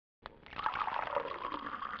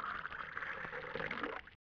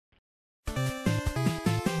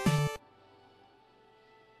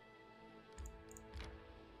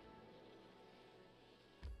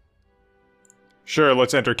Sure,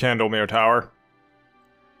 let's enter Candlemere Tower.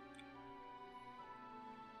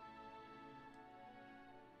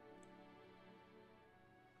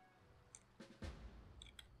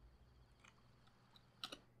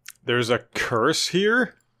 There's a curse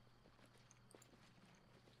here?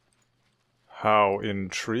 How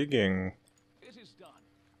intriguing. It is done.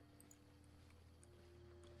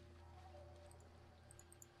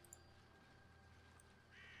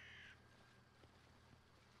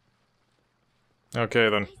 Okay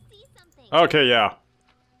then. Okay, yeah.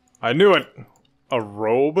 I knew it. A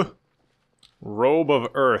robe? Robe of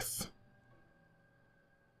Earth.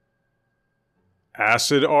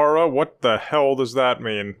 Acid aura? What the hell does that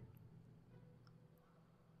mean?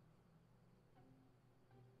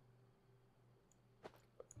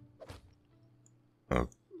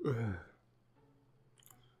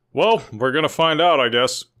 Well, we're gonna find out, I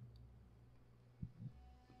guess.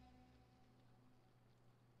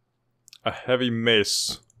 A heavy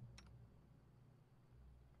mace.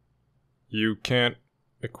 You can't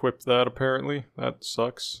equip that, apparently. That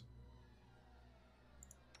sucks.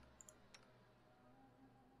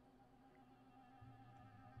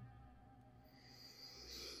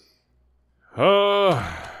 Follow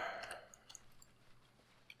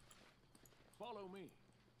me.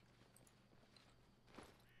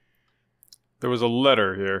 There was a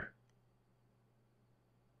letter here.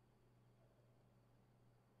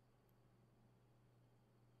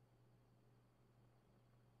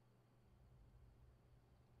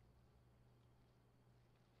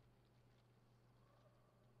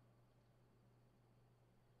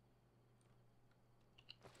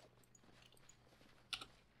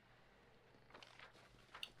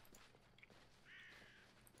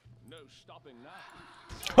 No stopping now.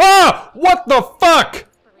 Ah! What the fuck?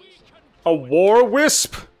 A war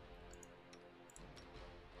wisp?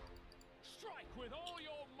 Strike with all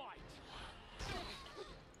your might.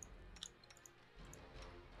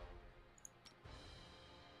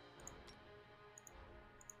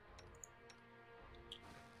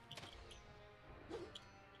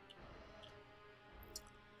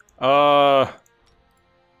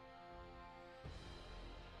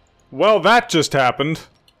 Well, that just happened.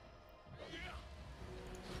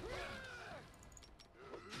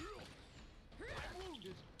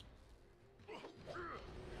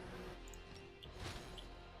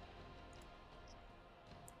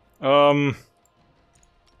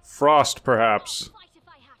 Frost, perhaps.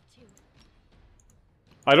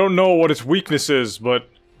 I don't know what its weakness is, but...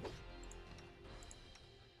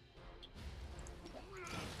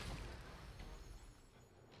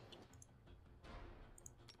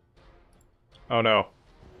 Oh no.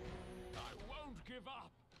 I won't give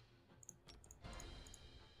up.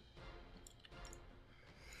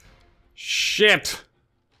 Shit!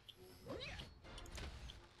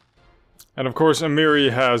 And of course,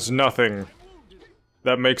 Amiri has nothing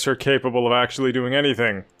that makes her capable of actually doing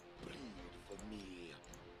anything.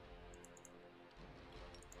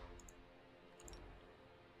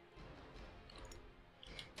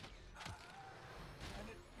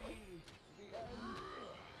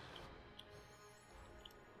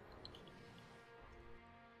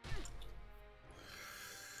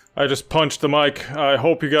 I just punched the mic. I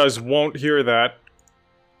hope you guys won't hear that.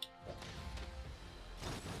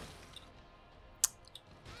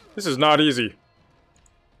 This is not easy.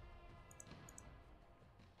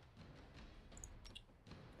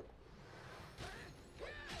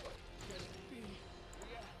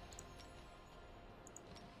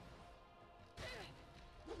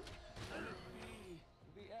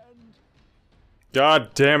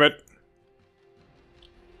 God damn it.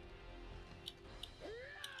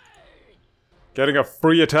 Getting a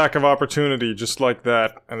free attack of opportunity just like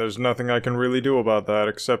that, and there's nothing I can really do about that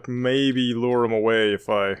except maybe lure him away if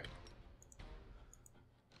I...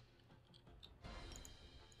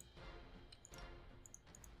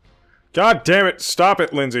 God damn it, stop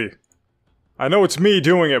it, Lindsay. I know it's me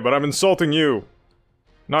doing it, but I'm insulting you.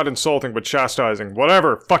 Not insulting, but chastising.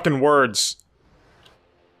 Whatever, fucking words.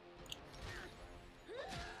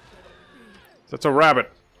 That's a rabbit.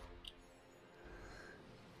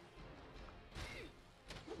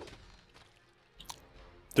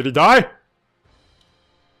 Did he die?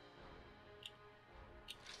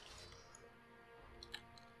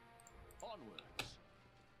 Onwards.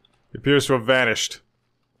 He appears to have vanished.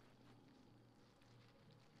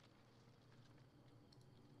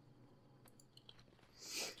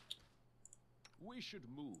 We should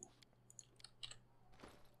move.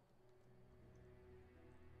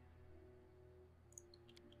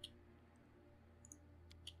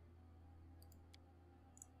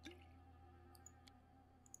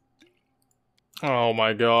 Oh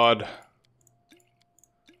my god.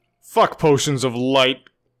 Fuck potions of light.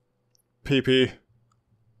 PP.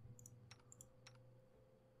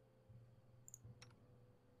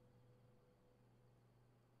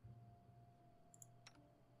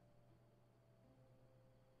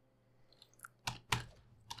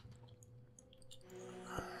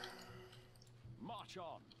 March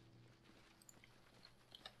on.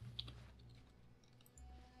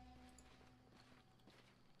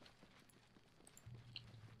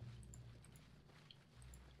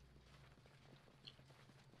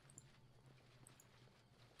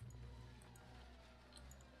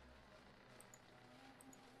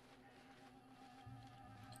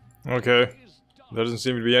 Okay. There doesn't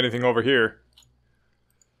seem to be anything over here.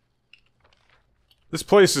 This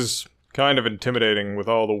place is kind of intimidating with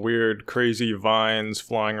all the weird, crazy vines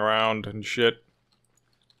flying around and shit.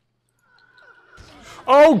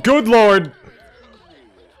 Oh, good lord!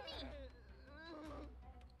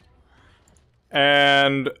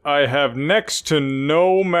 And I have next to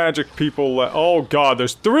no magic people oh god,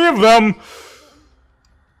 there's 3 of them!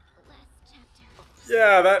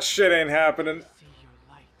 Yeah, that shit ain't happening.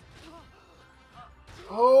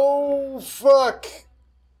 Oh, fuck.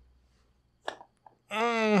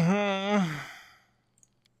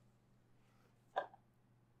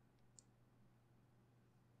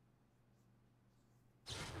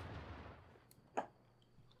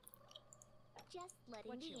 Just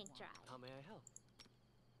letting the ink dry. How may I help?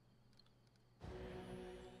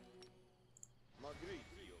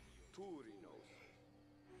 Magritio, Turinos.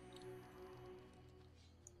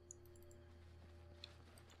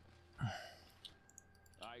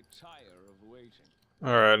 I tire of waiting.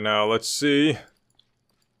 Alright, now let's see.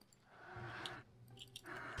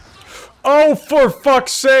 Oh, for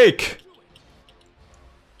fuck's sake!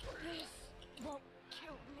 This won't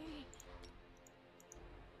kill me.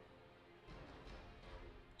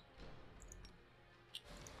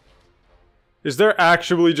 Is there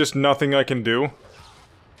actually just nothing I can do?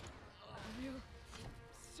 You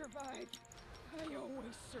survived. I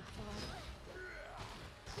always survive.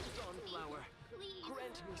 Dawnflower,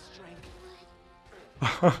 grant me strength.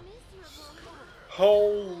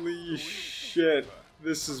 Holy shit.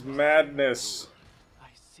 This is madness. I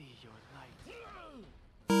see your light.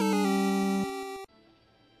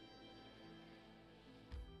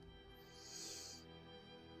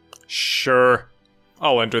 Sure.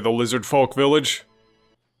 I'll enter the Lizardfolk village.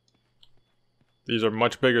 These are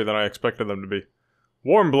much bigger than I expected them to be.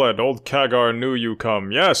 Warmblood, old Kagar knew you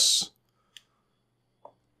come. Yes!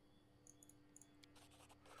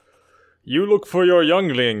 You look for your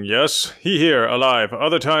youngling, yes? He here, alive.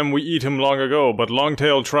 Other time we eat him long ago, but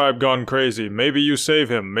Longtail tribe gone crazy. Maybe you save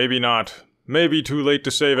him, maybe not. Maybe too late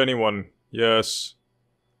to save anyone. Yes.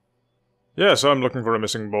 Yes, I'm looking for a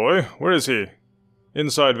missing boy. Where is he?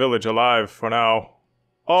 Inside village, alive, for now.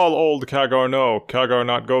 All old Kagar know. Kagar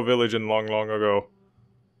not go village in long, long ago.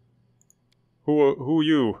 Who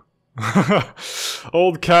you?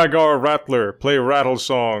 Old Kagar Rattler, play rattle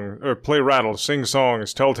song, play rattle, sing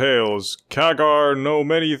songs, tell tales. Kagar know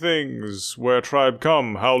many things. Where tribe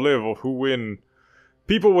come, how live, who win.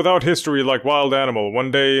 People without history like wild animal,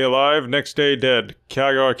 one day alive, next day dead.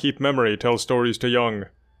 Kagar keep memory, tell stories to young.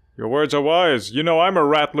 Your words are wise. You know I'm a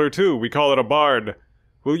rattler too, we call it a bard.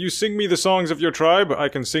 Will you sing me the songs of your tribe? I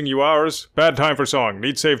can sing you ours. Bad time for song,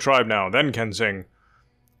 need save tribe now, then can sing.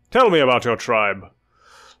 Tell me about your tribe.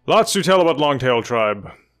 Lots to tell about Longtail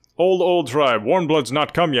tribe. Old tribe, Warmblood's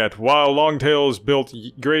not come yet, while Longtail's built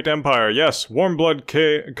great empire. Yes,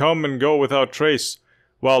 Warmblood come and go without trace,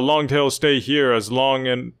 while Longtail stay here as long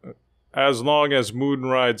as moon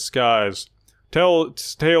rides skies.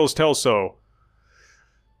 Tales tell so.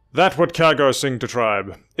 That what Kagar sing to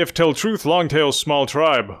tribe. If tell truth, Longtail's small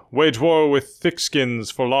tribe. Wage war with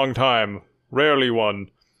thickskins for long time. Rarely won.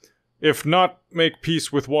 If not, make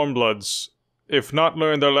peace with Warmbloods. If not,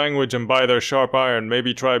 learn their language and buy their sharp iron.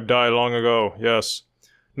 Maybe tribe die long ago, yes.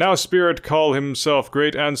 Now spirit call himself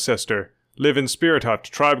great ancestor. Live in spirit hut,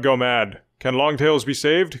 tribe go mad. Can Longtails be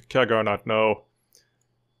saved? Kagar not know.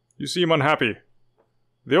 You seem unhappy.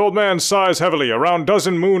 The old man sighs heavily. Around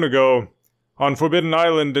dozen moon ago, on Forbidden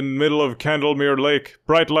Island in middle of Candlemere Lake,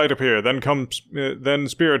 bright light appear, then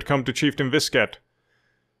spirit come to Chieftain Visket.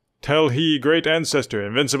 Tell he great ancestor,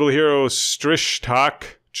 invincible hero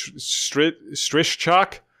Strishchak,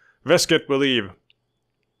 Vesket believe.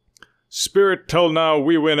 Spirit tell now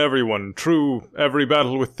we win everyone. True, every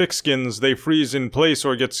battle with thickskins, they freeze in place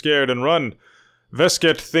or get scared and run.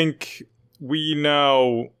 Vesket think we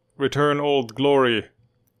now return old glory.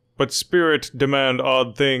 But spirit demand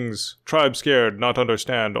odd things. Tribe scared, not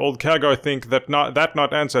understand. Old Kagar think that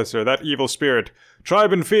not ancestor, that evil spirit.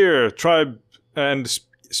 Tribe in fear, tribe and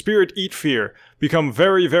spirit eat fear. Become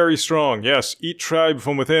very, very strong. Yes, eat tribe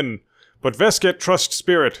from within. But Vesket trust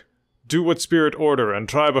spirit. Do what spirit order, and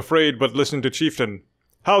tribe afraid but listen to chieftain.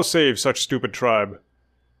 How save such stupid tribe?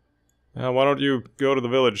 Why don't you go to the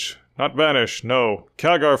village? Not vanish, no.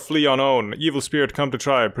 Kagar flee on own. Evil spirit come to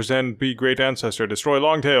tribe. Present be great ancestor. Destroy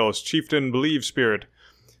longtails. Chieftain believe spirit.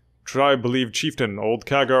 Tribe believe chieftain. Old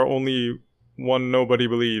Kagar only one nobody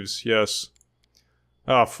believes. Yes.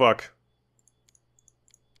 Ah, fuck.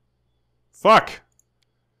 Fuck!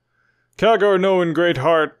 Kagar know in great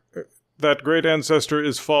heart that great ancestor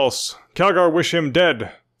is false. Kagar wish him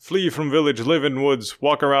dead. Flee from village, live in woods,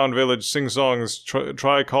 walk around village, sing songs,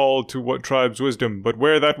 try call to what tribe's wisdom, but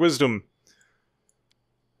where that wisdom?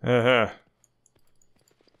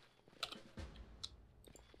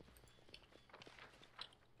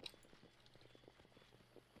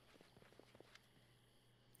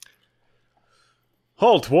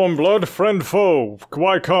 Halt, warm blood, friend, foe.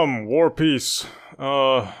 Why come? War, peace.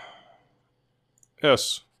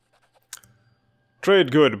 Yes.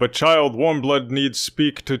 Trade good, but child Warmblood needs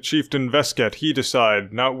speak to Chieftain Vesket. He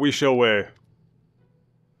decide. Now we shall way.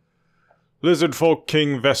 Lizardfolk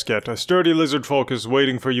King Vesket. A sturdy lizardfolk is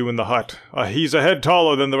waiting for you in the hut. He's a head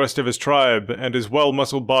taller than the rest of his tribe, and his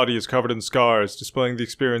well-muscled body is covered in scars, displaying the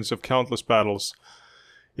experience of countless battles.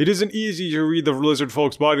 It isn't easy to read the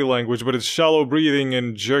lizardfolk's body language, but its shallow breathing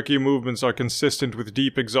and jerky movements are consistent with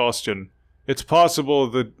deep exhaustion. It's possible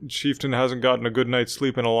the chieftain hasn't gotten a good night's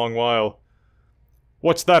sleep in a long while.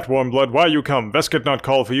 What's that, Warmblood? Why you come? Vesket not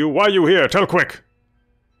call for you. Why you here? Tell quick!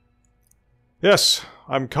 Yes,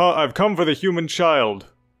 I've come for the human child.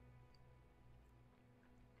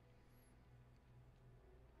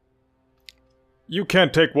 You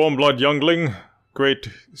can't take Warmblood, youngling. Great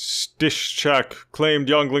Stishchak claimed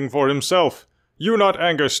youngling for himself. You not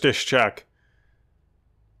anger Stishchak.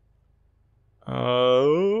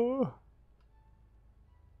 I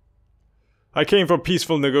came for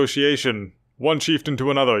peaceful negotiation. One chieftain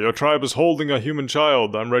to another. Your tribe is holding a human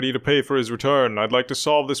child. I'm ready to pay for his return. I'd like to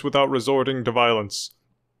solve this without resorting to violence.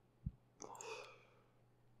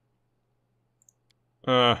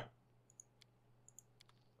 And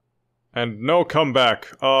no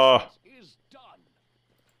comeback. Is done.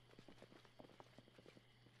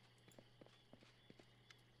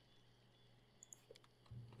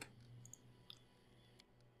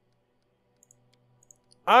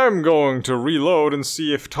 I'm going to reload and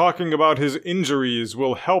see if talking about his injuries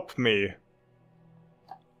will help me.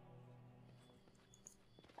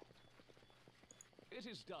 It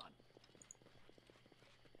is done.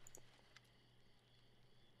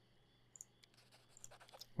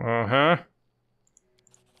 Uh-huh.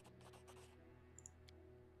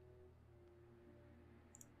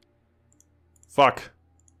 Fuck.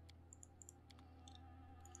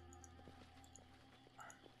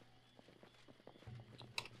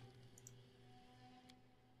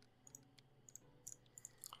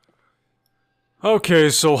 Okay,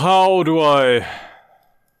 so how do I...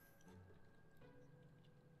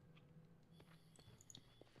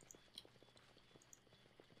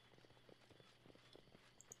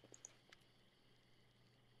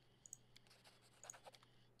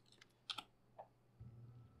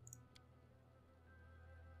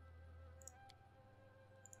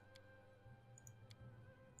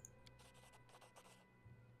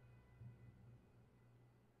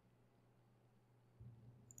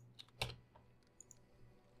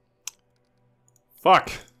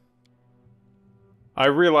 Fuck. I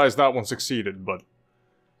realized that one succeeded, but...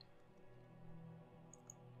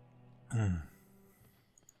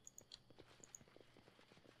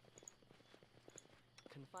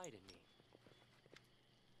 Confide in me.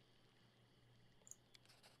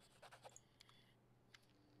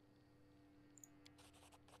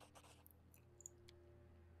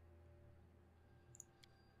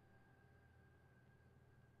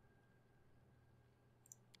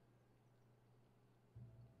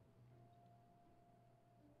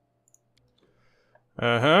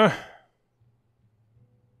 Uh-huh.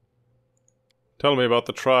 Tell me about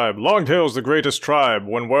the tribe. Longtail's the greatest tribe.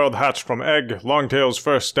 When world hatched from egg, Longtail's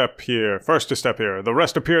first to step here. The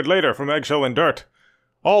rest appeared later from eggshell and dirt.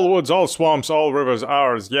 All woods, all swamps, all rivers,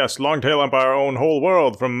 ours. Yes, Longtail Empire own whole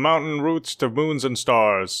world, from mountain roots to moons and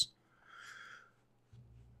stars.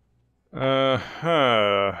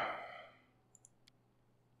 Uh-huh.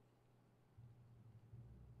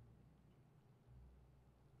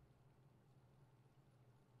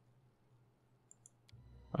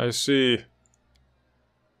 I see.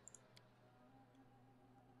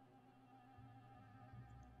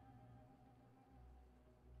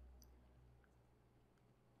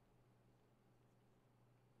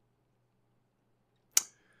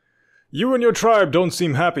 You and your tribe don't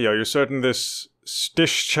seem happy. Are you certain this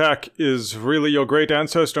Stishchak is really your great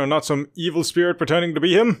ancestor and not some evil spirit pretending to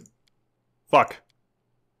be him? Fuck.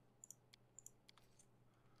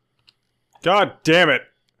 God damn it.